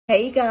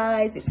Hey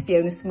guys, it's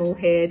Fiona Small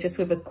here, just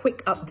with a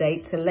quick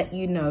update to let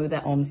you know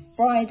that on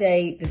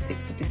Friday, the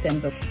 6th of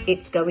December,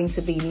 it's going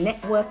to be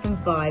Networth and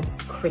Vibes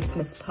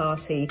Christmas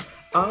party.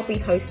 I'll be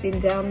hosting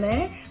down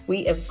there.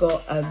 We have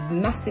got a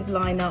massive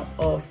lineup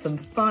of some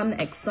fun,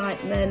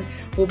 excitement.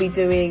 We'll be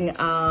doing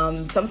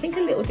something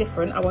a little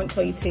different. I won't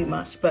tell you too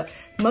much, but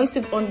most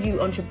of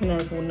you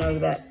entrepreneurs will know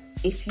that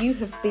if you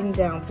have been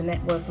down to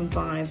Networth and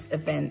Vibes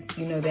events,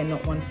 you know they're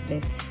not one to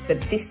miss. But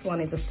this one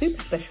is a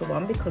super special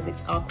one because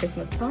it's our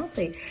Christmas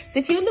party. So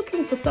if you're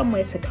looking for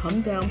somewhere to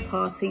come down,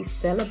 party,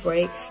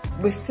 celebrate,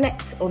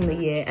 reflect on the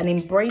year and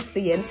embrace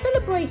the year and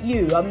celebrate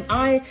you.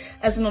 I,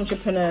 as an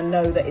entrepreneur,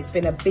 know that it's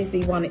been a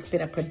busy one, it's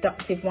been a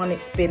productive one,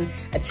 it's been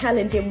a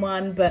challenging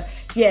one. But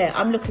yeah,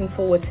 I'm looking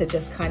forward to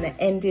just kind of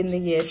ending the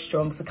year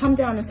strong. So come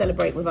down and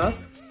celebrate with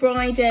us.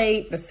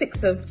 Friday, the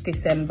 6th of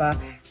December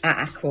at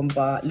Aqua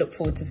Bar. Look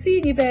forward to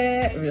seeing you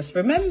there. Just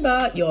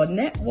remember, your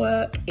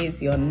network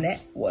is your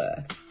net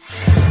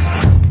worth.